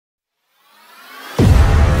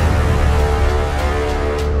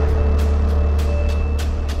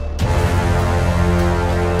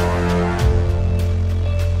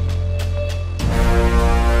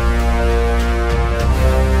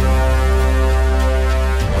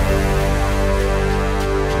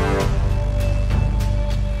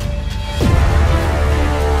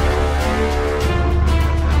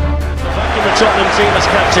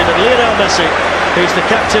He's the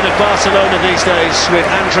captain of Barcelona these days, with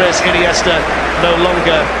Andres Iniesta no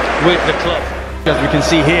longer with the club. As we can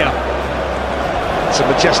see here. It's a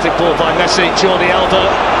majestic ball by Messi. Jordi Alba.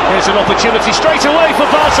 Here's an opportunity straight away for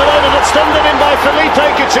Barcelona, that's thumbed in by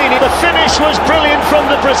Felipe Coutinho. The finish was brilliant from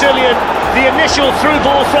the Brazilian. The initial through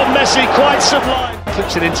ball from Messi, quite sublime.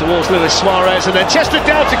 Clips it in towards Luis Suarez and then chested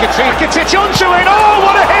down to Coutinho. Rakitic onto it. Oh,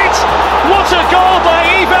 what a hit! What a goal by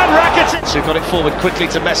Ivan Rakitic. So got it forward quickly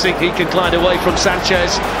to Messi. He can glide away from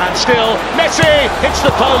Sanchez, and still Messi hits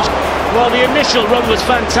the post. Well, the initial run was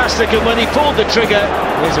fantastic, and when he pulled the trigger,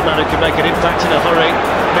 here's a man who can make an impact in a hurry.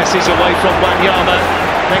 Messi's away from Wanyama.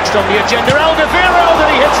 Next on the agenda, Alderweireld,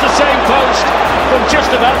 and he hits the same post from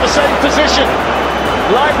just about the same position.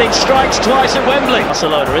 Lightning strikes twice at Wembley.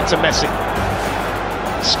 Barcelona into Messi.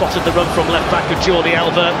 Spotted the run from left-back of Jordi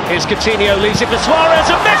Alba. Here's Coutinho, leaves it for Suarez,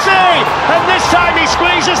 and Messi! And this time he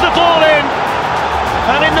squeezes the ball in.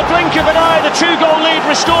 And in the blink of an eye, the two-goal lead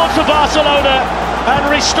restored for Barcelona. And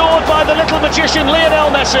restored by the little magician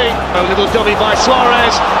Lionel Messi. A little dummy by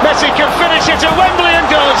Suarez. Messi can finish it at Wembley and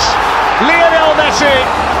does. Lionel Messi,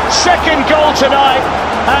 second goal tonight.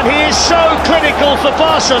 And he is so clinical for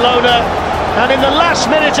Barcelona. And in the last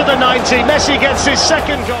minute of the 90, Messi gets his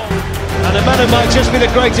second goal. And a man who might just be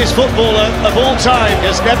the greatest footballer of all time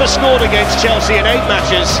has never scored against Chelsea in 8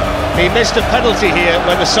 matches. He missed a penalty here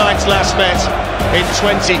when the sides last met in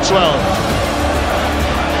 2012.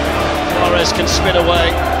 Suarez can spin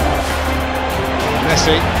away.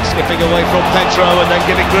 Messi skipping away from Pedro and then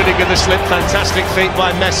giving Rudiger the slip. Fantastic feat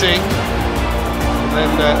by Messi.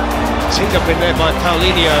 And then teed up in there by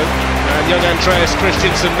Paulinho. And young Andreas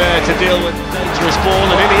Christensen there to deal with dangerous ball,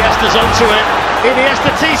 and Iniesta's onto it. Iniesta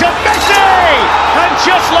tees up Messi! And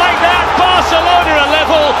just like that, Barcelona are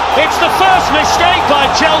level. It's the first mistake by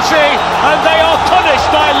Chelsea, and they are punished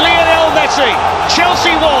by Lionel Messi.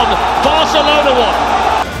 Chelsea won, Barcelona won.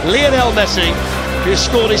 Lionel Messi, who has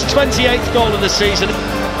scored his 28th goal of the season,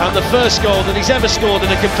 and the first goal that he's ever scored in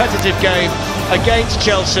a competitive game against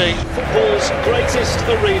Chelsea. Football's greatest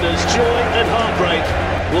arenas, joy and heartbreak,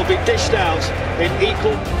 will be dished out in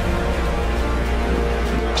equal.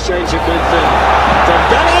 Exchange of good thing.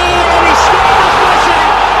 Dembele, and he scores Messi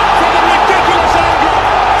from a ridiculous angle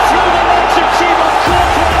through the legs of Thibaut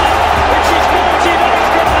Courtois. It's his 49th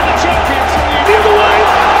goal in the Champions League. The other way,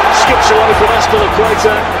 skips away from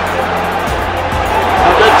Azpilicueta.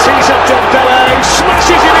 And then tees up Dembele,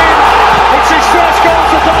 smashes it in. It's his first goal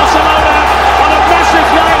for Barcelona on a massive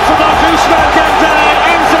night for Ousmane Dembele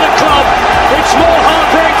and for the club. It's more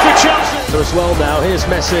heartbreak for Chelsea. As well now, here's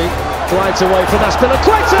Messi, glides away from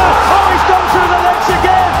Azpilicueta. Oh, he's gone through the legs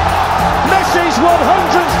again. Messi's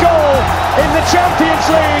 100th goal in the Champions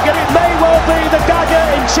League, and it may well be the dagger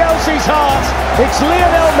in Chelsea's heart. It's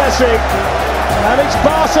Lionel Messi, and it's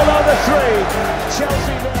Barcelona 3,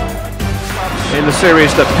 Chelsea 0. In the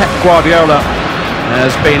series that Pep Guardiola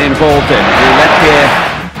has been involved in. He left here,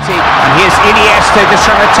 and here's Iniesta just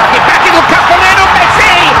trying to tuck it back. It'll cut for Lionel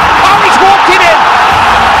Messi. Oh, he's walked it in.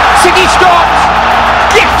 City stopped.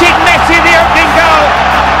 Gifted Messi the opening goal.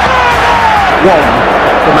 One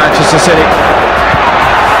for Manchester City.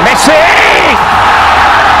 Messi.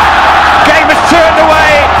 Game has turned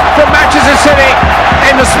away for Manchester City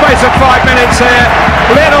in the space of 5 minutes here.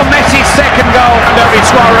 Lionel Messi's second goal, and Luis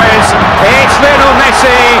Suarez. It's Lionel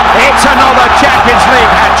Messi. It's another Champions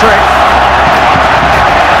League hat-trick.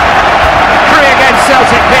 3 against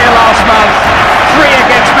Celtic here last month. 3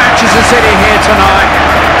 against Manchester City here tonight.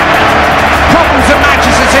 Problems at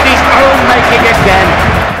Manchester City's own making again.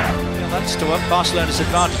 That's to Barcelona's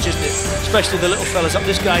advantage, isn't it? Especially the little fellas up.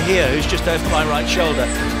 This guy here, who's just over my right shoulder.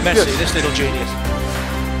 Messi, yes. This little genius.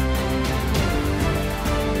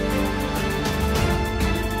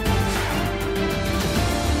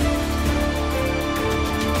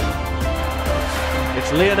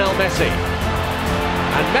 It's Lionel Messi.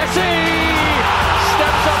 And Messi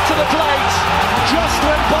steps up to the plate just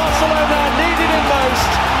when Barcelona needed him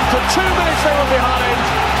most. For 2 minutes they were behind.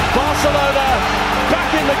 Barcelona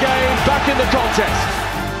back in the game, back in the contest.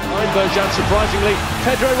 Bojan, surprisingly,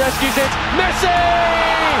 Pedro rescues it. Messi!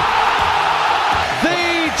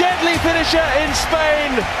 The deadly finisher in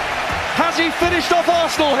Spain. Has he finished off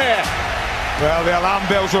Arsenal here? Well, the alarm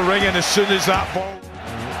bells were ringing as soon as that ball.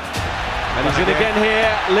 And he's in again here,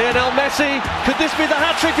 Lionel Messi. Could this be the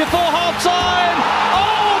hat-trick before half-time?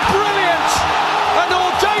 Oh, brilliant! An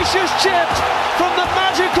audacious chip from the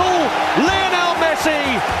magical Lionel Messi,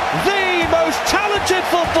 the most talented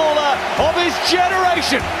footballer of his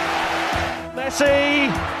generation. Messi,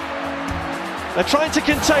 they're trying to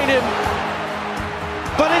contain him,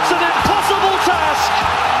 but it's an impossible task.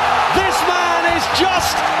 This man is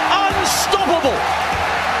just unstoppable.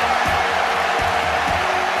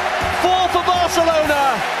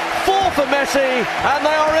 for Messi, and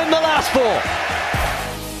they are in the last four.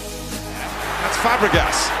 That's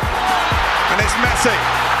Fabregas, and it's Messi,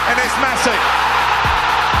 and it's Messi.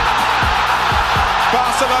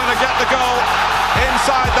 Barcelona get the goal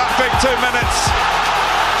inside that big 2 minutes.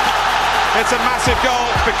 It's a massive goal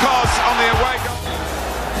because on the away goal,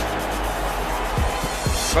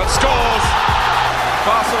 but scores.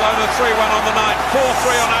 Barcelona 3-1 on the night,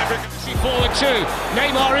 4-3 on aggregate. Forward two,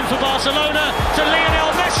 Neymar in for Barcelona to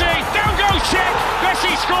Lionel Messi. Down goes Czech.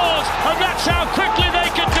 Messi scores, and that's how quickly they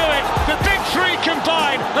can do it. The big three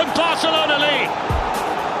combine, and Barcelona lead.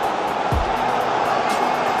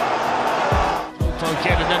 Poke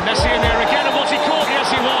in, and then Messi in there again, and what's he called?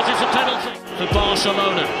 Yes, he was. It's a penalty for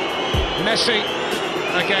Barcelona. Messi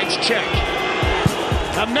against Czech,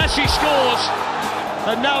 and Messi scores.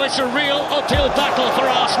 And now it's a real uphill battle for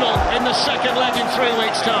Arsenal in the second leg in 3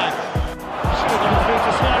 weeks' time. Still going through to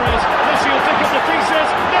Suarez. Messi will pick up the pieces.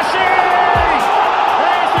 Messi!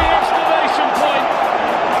 There's the exclamation point.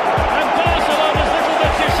 And Barcelona's little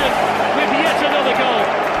magician with yet another goal.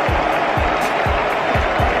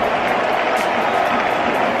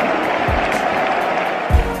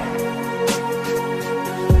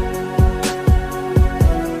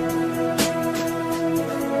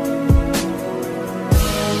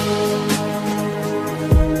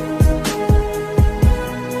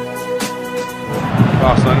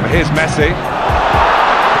 Barcelona, here's Messi,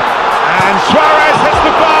 and Suarez hits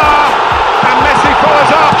the bar, and Messi follows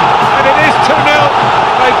up, and it is 2-0.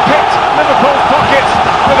 They picked Liverpool's pockets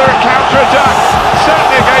for their counter-attack,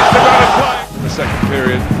 certainly against the run of play. In the second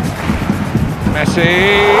period,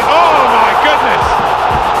 Messi, oh my goodness!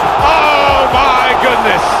 Oh my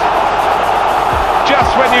goodness!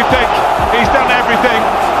 Just when you think he's done everything,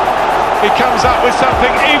 he comes up with something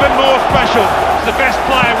even more special. He's the best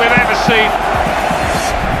player we've ever seen.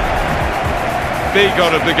 The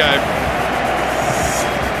god of the game.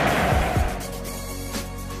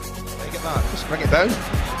 Take it back, just bring it down. It's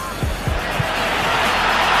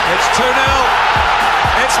 2-0.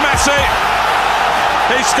 It's Messi.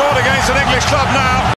 He scored against an English club now.